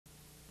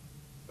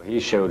He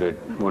showed it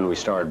when we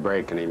started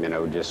breaking him, you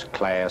know, just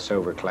class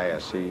over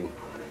class. He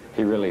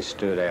really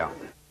stood out.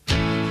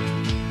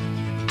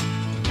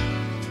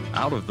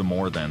 Out of the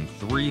more than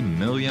 3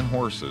 million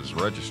horses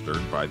registered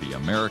by the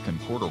American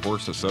Quarter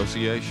Horse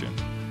Association,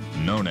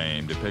 no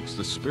name depicts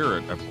the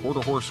spirit of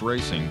quarter horse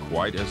racing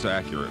quite as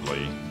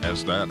accurately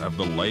as that of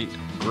the late,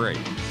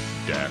 great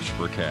Dash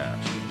for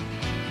Cash.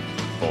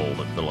 Foaled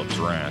at Phillips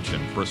Ranch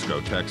in Frisco,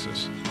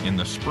 Texas, in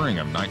the spring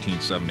of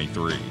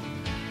 1973,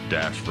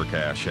 Dash for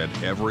Cash had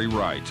every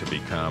right to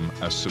become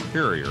a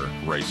superior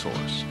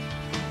racehorse.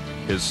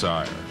 His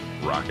sire,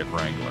 Rocket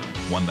Wrangler,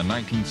 won the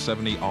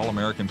 1970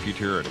 All-American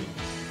Futurity,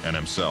 and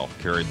himself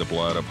carried the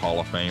blood of Hall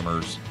of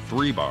Famers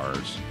 3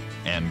 Bars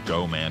and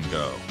Go Man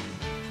Go.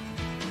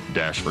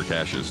 Dash for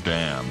Cash's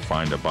dam,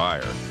 Find a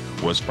Buyer,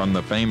 was from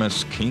the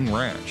famous King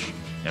Ranch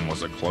and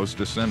was a close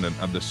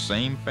descendant of the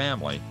same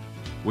family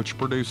which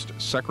produced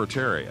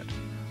Secretariat,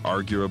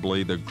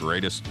 arguably the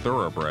greatest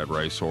thoroughbred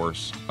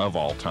racehorse of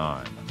all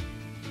time.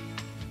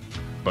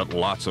 But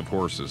lots of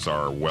horses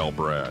are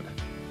well-bred.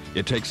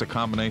 It takes a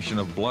combination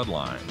of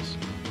bloodlines,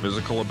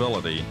 physical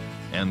ability,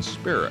 and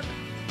spirit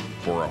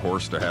for a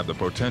horse to have the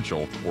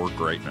potential for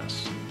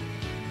greatness.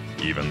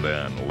 Even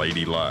then,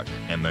 Lady Luck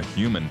and the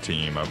human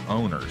team of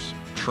owners,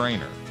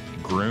 trainer,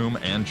 groom,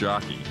 and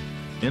jockey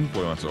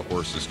influence a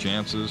horse's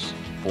chances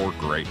for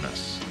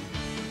greatness.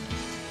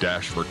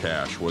 Dash for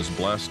Cash was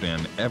blessed in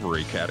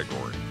every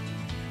category.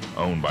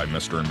 Owned by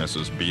Mr. and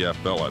Mrs. B.F.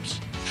 Phillips,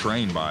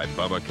 trained by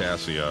Bubba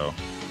Cassio,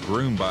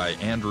 groomed by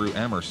Andrew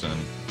Emerson,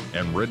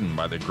 and ridden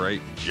by the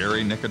great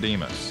Jerry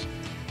Nicodemus,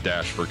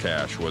 Dash for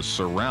Cash was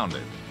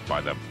surrounded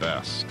by the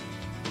best.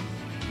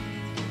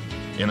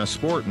 In a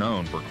sport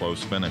known for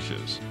close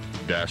finishes,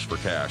 Dash for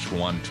Cash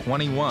won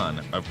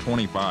 21 of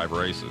 25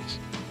 races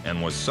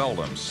and was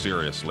seldom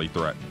seriously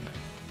threatened.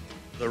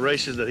 The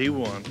races that he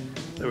won,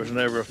 there was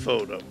never a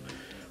photo.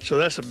 So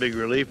that's a big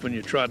relief when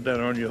you trot down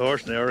on your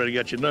horse and they already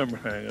got your number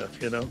hung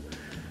up, you know.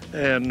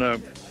 And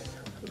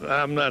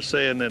I'm not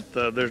saying that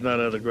there's not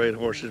other great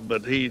horses,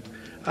 but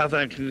I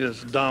think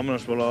his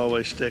dominance will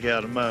always stick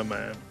out in my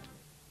mind.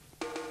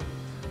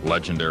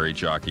 Legendary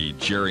jockey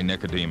Jerry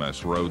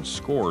Nicodemus rode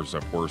scores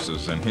of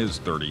horses in his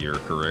 30-year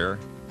career,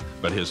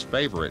 but his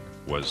favorite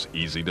was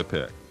easy to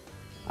pick.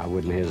 I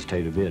wouldn't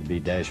hesitate a bit to be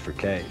Dash for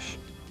Cash.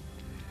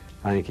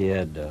 I think he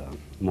had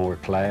more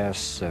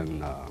class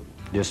and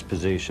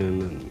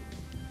disposition and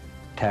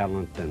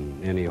talent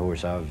than any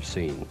horse I've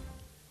seen.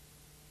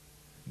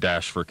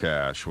 Dash for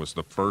Cash was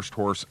the first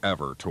horse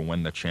ever to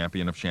win the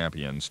Champion of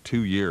Champions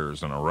 2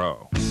 years in a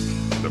row.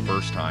 The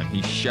first time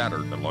he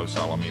shattered the Los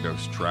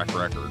Alamitos track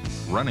record,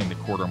 running the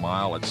quarter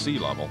mile at sea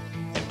level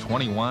in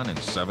 21 and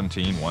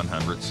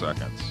 17/100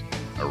 seconds,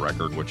 a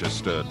record which has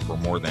stood for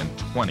more than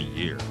 20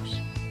 years.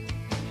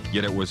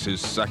 Yet it was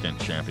his second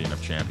Champion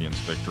of Champions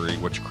victory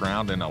which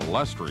crowned an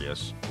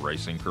illustrious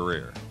racing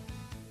career.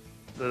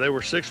 There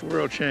were 6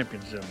 world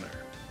champions in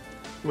there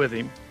with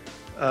him.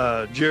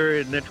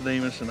 Jerry,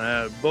 Nicodemus, and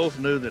I both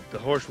knew that the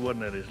horse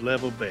wasn't at his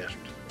level best.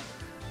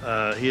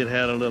 He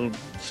had a little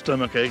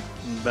stomach ache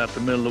about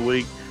the middle of the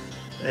week,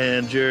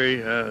 and Jerry,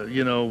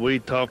 you know, we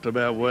talked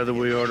about whether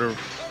we ought to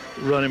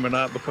run him or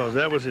not because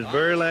that was his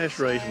very last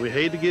race. We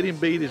hated to get him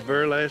beat his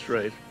very last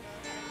race.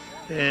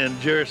 And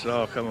Jerry said,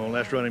 "Oh, come on,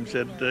 let's run him." He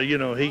said, "You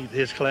know,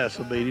 his class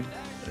will beat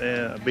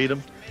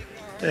him."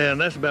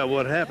 And that's about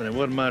what happened. It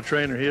wasn't my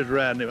trainer; he was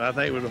riding him. I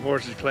think it was the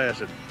horse's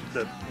class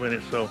that won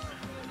it. So,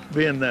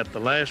 being that the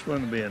last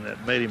one, being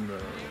that made him the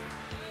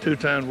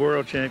 2-time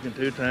world champion,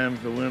 2 times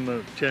to win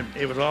the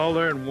champion, it was all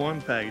there in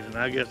one package. And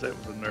I guess that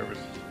was the nervous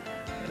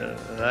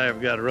I ever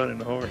got to running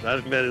the horse. I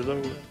just glad it was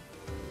over.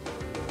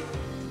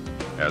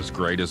 As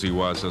great as he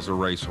was as a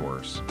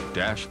racehorse,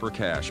 Dash for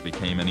Cash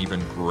became an even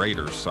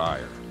greater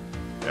sire.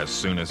 As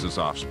soon as his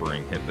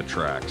offspring hit the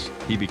tracks,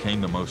 he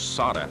became the most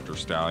sought-after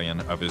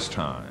stallion of his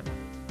time.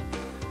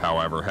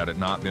 However, had it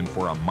not been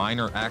for a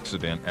minor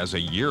accident as a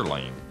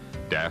yearling,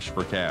 Dash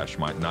for Cash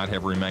might not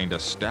have remained a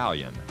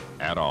stallion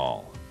at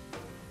all.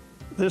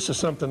 This is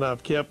something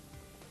I've kept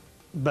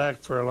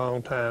back for a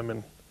long time,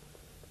 and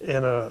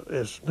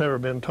it's never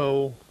been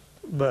told.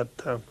 But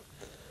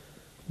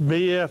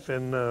BF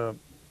and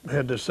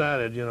had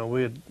decided, you know,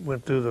 we had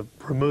went through the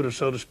Ruidoso,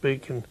 so to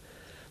speak, and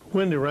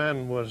Wendy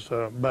Ryan was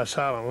by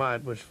Silent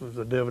Light, which was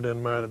the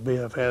dividend mare that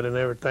BF had, and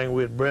everything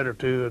we had bred her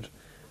to,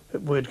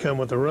 we'd come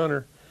with a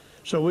runner.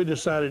 So we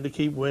decided to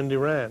keep Wendy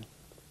Ryan.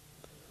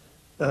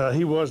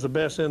 He was the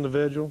best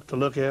individual to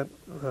look at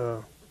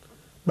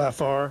by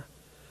far.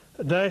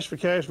 Dash for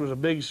Cash was a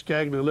big,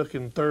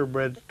 scraggly-looking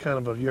thoroughbred, kind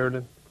of a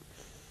yearling.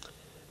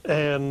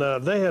 And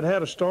they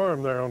had a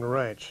storm there on the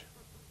ranch.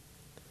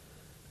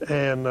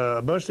 And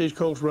a bunch of these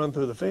colts run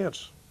through the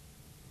fence.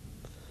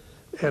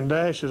 And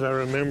Dash, as I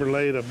remember,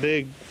 laid a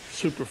big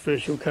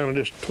superficial, kind of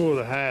just tore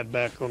the hide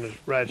back on his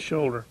right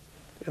shoulder,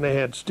 and they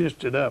had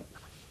stitched it up.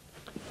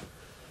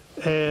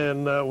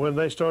 And when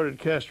they started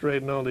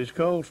castrating all these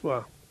colts,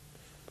 well,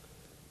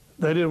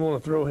 they didn't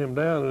want to throw him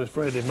down and was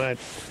afraid they might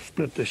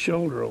split the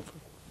shoulder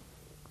open.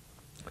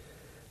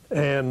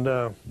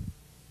 And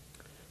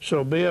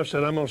So BF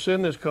said, I'm going to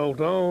send this colt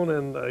on,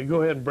 and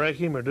go ahead and break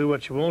him or do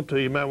what you want to.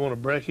 You might want to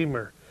break him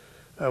or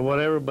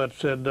whatever, but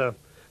said,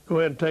 go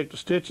ahead and take the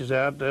stitches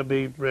out. They'll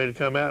be ready to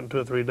come out in 2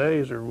 or 3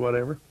 days or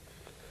whatever.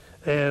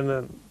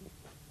 And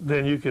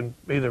then you can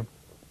either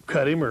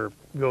cut him or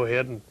go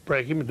ahead and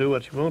break him and do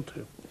what you want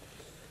to.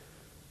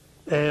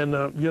 And,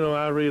 you know,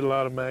 I read a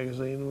lot of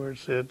magazines where it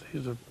said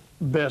he's the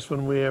best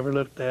one we ever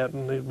looked at,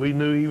 and we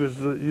knew he was,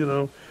 you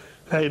know,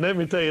 hey, let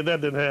me tell you,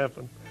 that didn't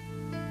happen.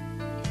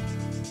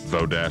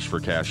 Though Dash for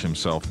Cash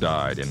himself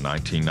died in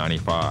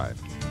 1995,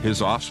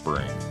 his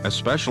offspring,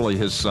 especially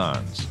his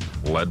sons,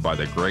 led by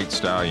the great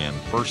stallion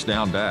First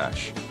Down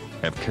Dash,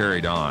 have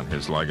carried on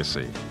his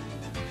legacy.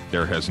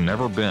 There has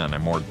never been a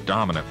more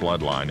dominant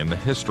bloodline in the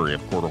history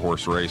of quarter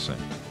horse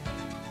racing.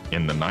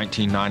 In the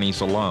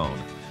 1990s alone,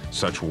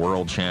 such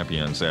world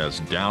champions as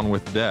Down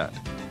with Debt,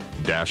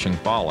 Dashing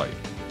Folly,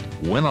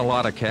 Win a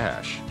Lot of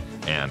Cash,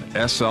 and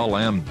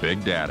SLM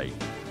Big Daddy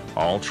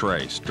all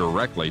traced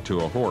directly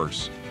to a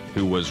horse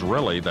who was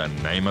really the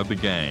name of the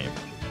game,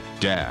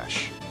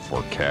 Dash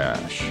for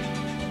Cash.